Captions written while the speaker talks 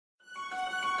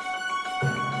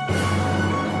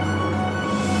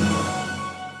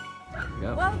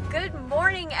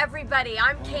morning, everybody.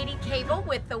 I'm Katy Cable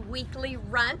with the Weekly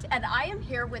Runt, and I am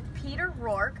here with Peter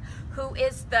Rourke, who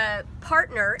is the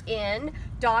partner in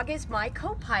Dog is My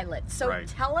Co-Pilot. So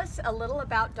tell us a little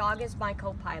about Dog is My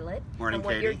Co-Pilot and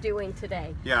what you're doing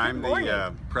today. Yeah, I'm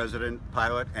the president,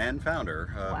 pilot, and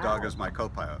founder of Dog is My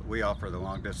Co-Pilot. We offer the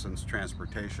long-distance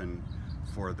transportation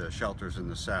for the shelters in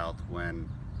the South when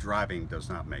driving does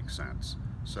not make sense.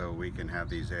 So we can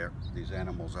have these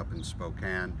animals up in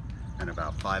Spokane in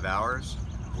about 5 hours,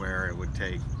 where it would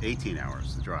take 18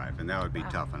 hours to drive, and that would be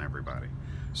tough on everybody.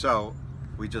 So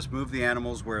we just move the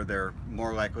animals where they're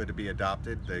more likely to be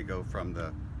adopted. They go from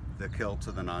the kill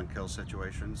to the non-kill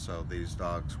situation, so these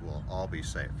dogs will all be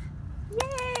safe.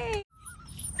 Yay!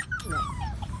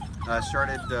 I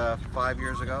started 5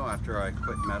 years ago after I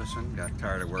quit medicine, got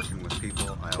tired of working with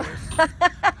people.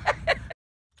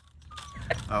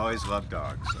 I always loved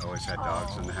dogs. I always had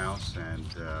dogs in the house, and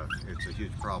it's a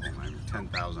huge problem. I mean,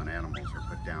 10,000 animals are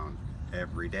put down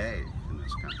every day in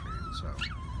this country, and so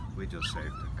we just saved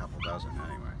a couple dozen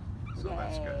anyway. So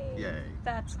that's good. Yay.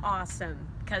 That's awesome,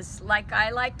 because like I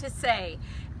like to say,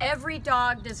 every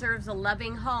dog deserves a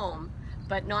loving home,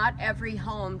 but not every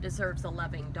home deserves a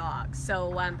loving dog.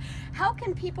 So how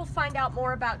can people find out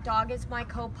more about Dog is My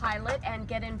Co-Pilot and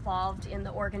get involved in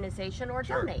the organization or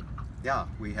donate? Yeah,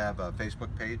 we have a Facebook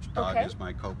page, Dog is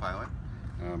My Co-Pilot.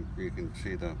 You can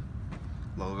see the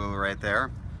logo right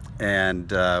there.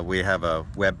 And we have a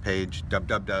web page,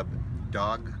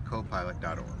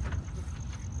 www.dogcopilot.org.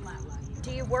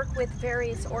 Do you work with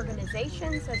various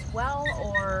organizations as well,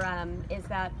 or is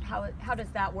that how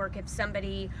does that work if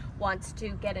somebody wants to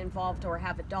get involved or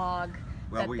have a dog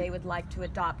that they would like to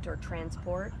adopt or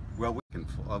transport? Well,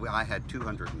 I had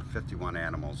 251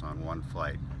 animals on one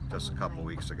flight just a couple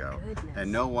weeks ago,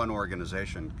 and no one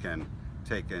organization can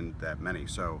take in that many.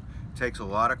 So it takes a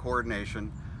lot of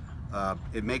coordination.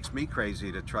 It makes me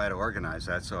crazy to try to organize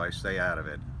that, so I stay out of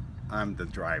it. I'm the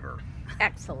driver.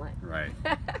 Excellent. Right.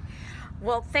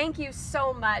 Well, thank you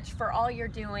so much for all you're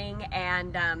doing,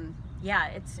 and yeah,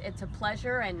 it's a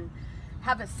pleasure, and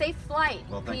have a safe flight.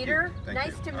 Well, Peter.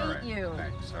 Nice to meet you.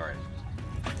 Thanks. All right.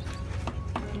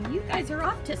 And you guys are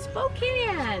off to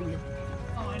Spokane.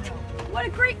 Oh, I know. What a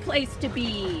great place to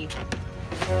be.